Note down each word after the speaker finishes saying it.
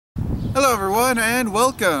Hello everyone and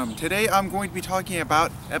welcome! Today I'm going to be talking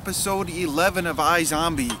about episode 11 of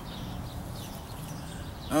iZombie.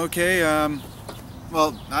 Okay,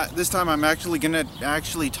 this time I'm actually gonna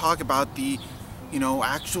talk about the,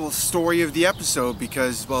 actual story of the episode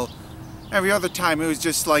because, well, every other time it was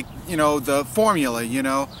just like, the formula,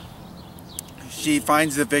 She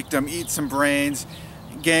finds the victim, eats some brains,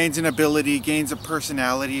 gains an ability, gains a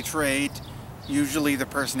personality trait. Usually the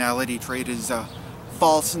personality trait is,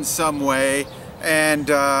 false in some way, and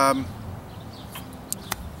then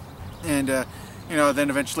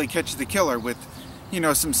eventually catches the killer with,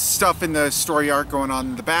 some stuff in the story arc going on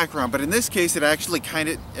in the background. But in this case, it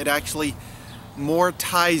actually more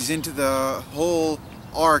ties into the whole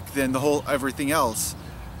arc than everything else.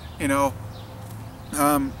 The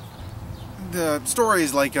story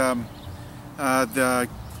is like the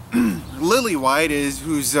Lily White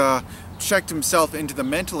who's checked himself into the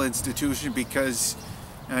mental institution because,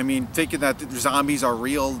 thinking that the zombies are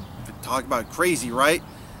real, talk about crazy, right?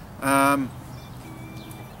 And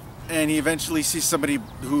he eventually sees somebody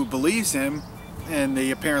who believes him, and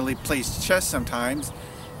they apparently play chess sometimes,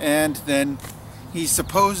 and then he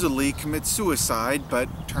supposedly commits suicide,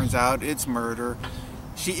 but turns out it's murder.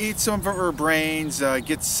 She eats some of her brains,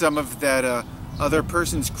 gets some of that other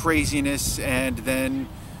person's craziness, and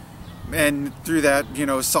through that,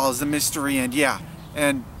 solves the mystery, and yeah.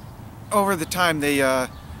 And over the time, they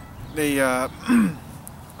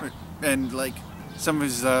and like some of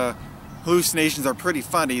his hallucinations are pretty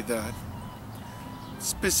funny.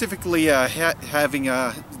 Specifically having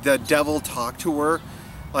the devil talk to her,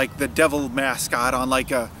 like the devil mascot on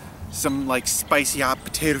like some like spicy hot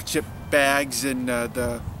potato chip bags, and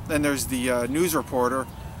then there's the news reporter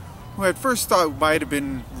who at first thought might have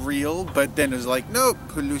been real, but then is like, nope,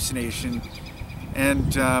 hallucination.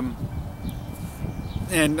 And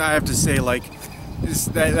I have to say, like,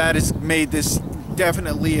 that has made this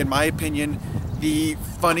definitely, in my opinion, the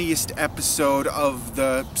funniest episode of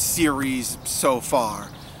the series so far.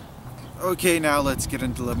 Okay, now let's get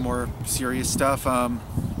into the more serious stuff.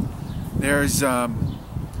 There's Dr.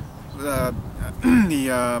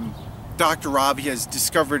 Ravi has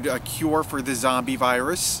discovered a cure for the zombie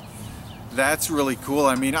virus. That's really cool.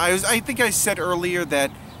 I think I said earlier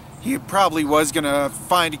that he probably was gonna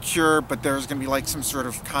find a cure, but there's gonna be like some sort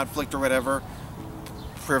of conflict or whatever,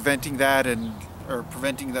 preventing that,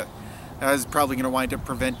 that was probably gonna wind up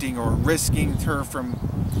preventing or risking her from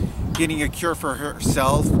getting a cure for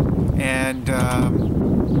herself. And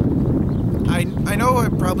I know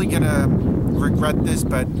I'm probably gonna regret this,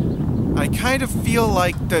 but I kind of feel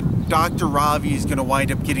like that Dr. Ravi is gonna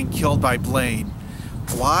wind up getting killed by Blaine.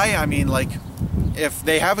 Why? If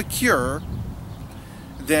they have a cure,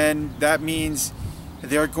 then that means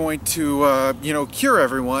they're going to, cure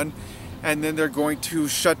everyone, and then they're going to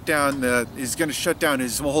shut down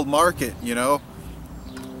his whole market,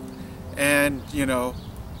 and,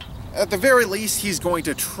 at the very least, he's going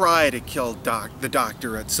to try to kill the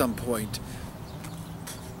doctor at some point.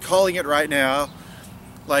 Calling it right now,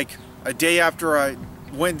 like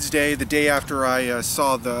Wednesday, the day after I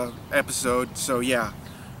saw the episode, so yeah.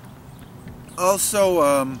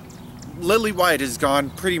 Also, Lily White has gone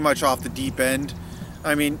pretty much off the deep end.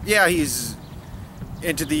 Yeah, he's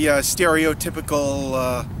into the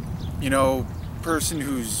stereotypical, person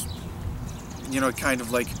who's, kind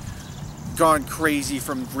of like gone crazy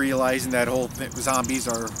from realizing that zombies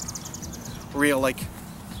are real. Like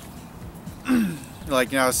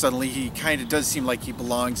now suddenly he kind of does seem like he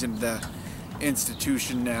belongs in the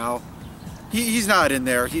institution now. He's not in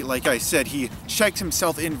there. Like I said, he checked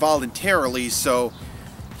himself involuntarily, so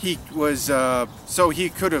he was so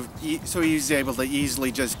he's able to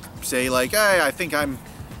easily just say like, hey, I think I'm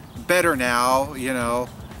better now,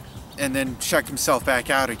 and then check himself back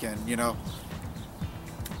out again,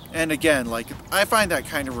 And again, like, I find that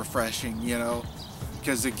kind of refreshing,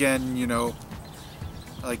 because again,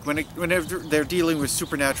 like whenever they're dealing with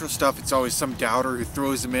supernatural stuff, it's always some doubter who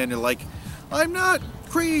throws them in and like, I'm not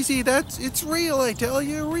crazy, it's real, I tell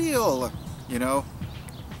you, real,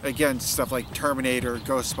 Again, stuff like Terminator,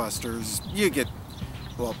 Ghostbusters, you get,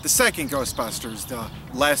 well, the second Ghostbusters, the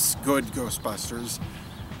less good Ghostbusters.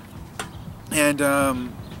 And,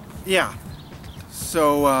 yeah.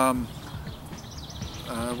 So,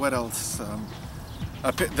 what else?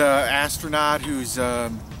 The astronaut who's,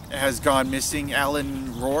 has gone missing,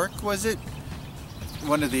 Alan Rourke, was it?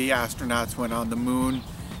 One of the astronauts went on the moon,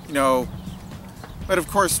 but of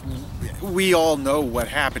course, we all know what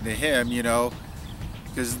happened to him,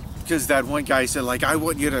 because that one guy said, like, I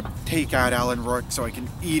want you to take out Alan Rourke so I can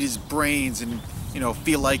eat his brains and,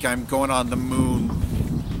 feel like I'm going on the moon,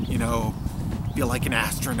 be like an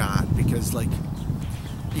astronaut, because like,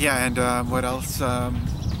 yeah, and what else?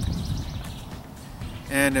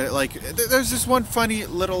 Like, there's this one funny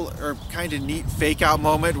little or kind of neat fake out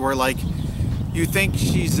moment where like you think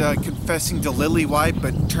she's confessing to Lily White,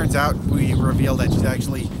 but turns out we reveal that she's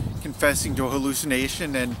actually confessing to a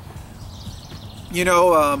hallucination. And you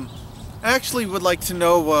know, I actually would like to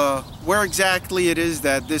know where exactly it is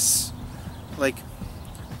that this, like,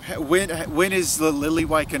 when is the Lily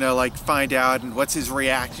White gonna like find out, and what's his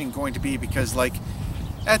reaction going to be? Because like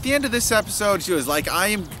at the end of this episode, she was like, I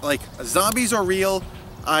am like, zombies are real.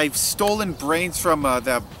 I've stolen brains from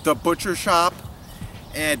the butcher shop,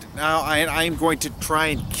 and now I am going to try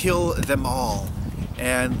and kill them all.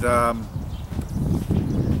 And I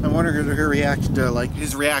wonder her reaction to, like,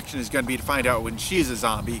 his reaction is going to be to find out when she's a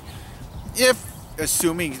zombie, if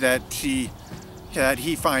assuming that he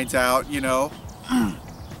finds out, you know.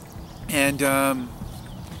 And the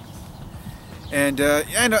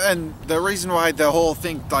reason why the whole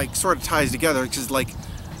thing like sort of ties together because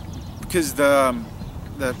the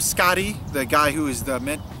Scotty, the guy who is the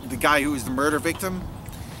murder victim,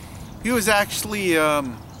 he was actually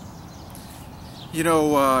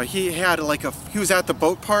he had like he was at the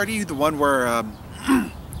boat party, the one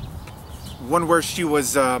where she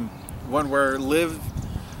was one where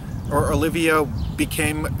Olivia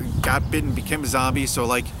got bitten, became a zombie, so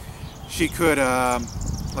like she could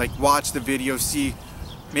like watch the video, see,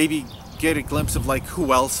 maybe get a glimpse of like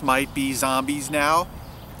who else might be zombies now,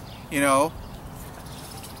 you know.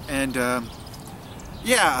 And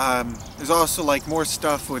there's also like more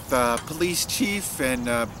stuff with police chief and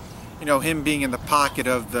you know, him being in the pocket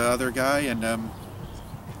of the other guy, and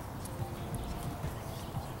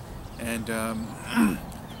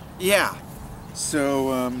yeah,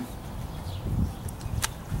 so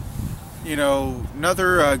you know,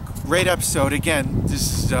 another great episode. Again,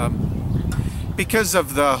 this is because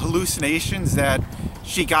of the hallucinations that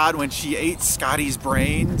she got when she ate Scotty's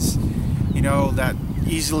brains, you know, that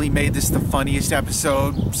easily made this the funniest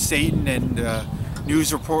episode. Satan and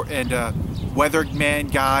news report and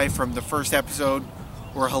weatherman guy from the first episode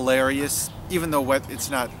were hilarious, even though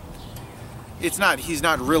he's not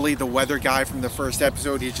really the weather guy from the first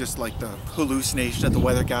episode. He's just like the hallucination of the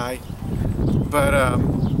weather guy. But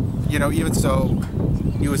you know, even so,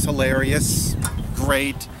 he was hilarious,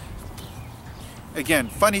 great. Again,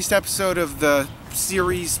 funniest episode of the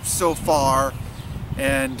series so far,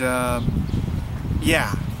 and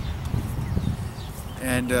yeah,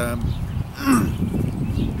 and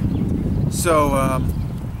so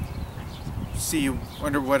see,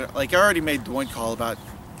 wonder what, like, I already made the one call about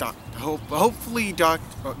hopefully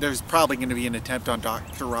there's probably going to be an attempt on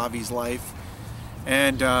Dr. Ravi's life,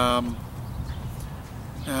 and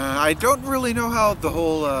I don't really know how the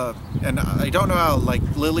whole and I don't know how like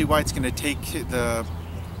Lily White's going to take the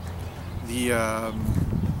you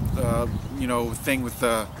know, thing with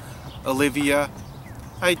Olivia.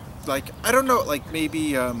 I don't know, like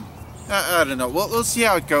maybe I don't know. We'll see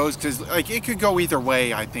how it goes, because like it could go either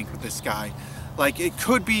way, I think, with this guy. Like it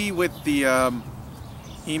could be with the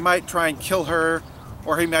he might try and kill her,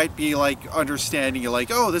 or he might be like understanding,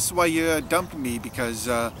 like, oh, this is why you dumped me, because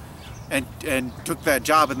and took that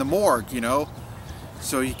job in the morgue, you know,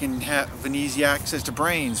 so you can have an easy access to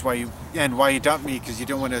brains, why you dumped me, because you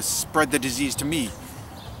don't want to spread the disease to me.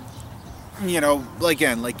 You know,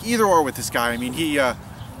 again, like either or with this guy. I mean, he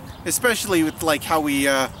especially with like how he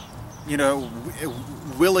you know,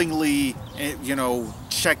 willingly, you know,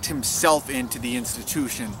 checked himself into the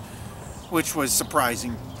institution, which was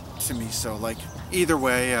surprising to me. So like either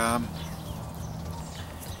way,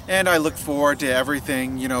 and I look forward to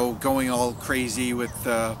everything, you know, going all crazy with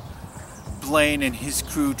Blaine and his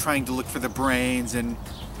crew trying to look for the brains, and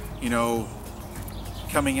you know,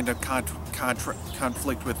 coming into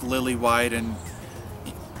conflict with Lily White, and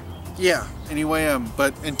yeah. Anyway,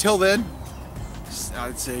 but until then,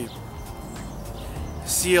 I'd say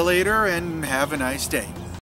see you later and have a nice day.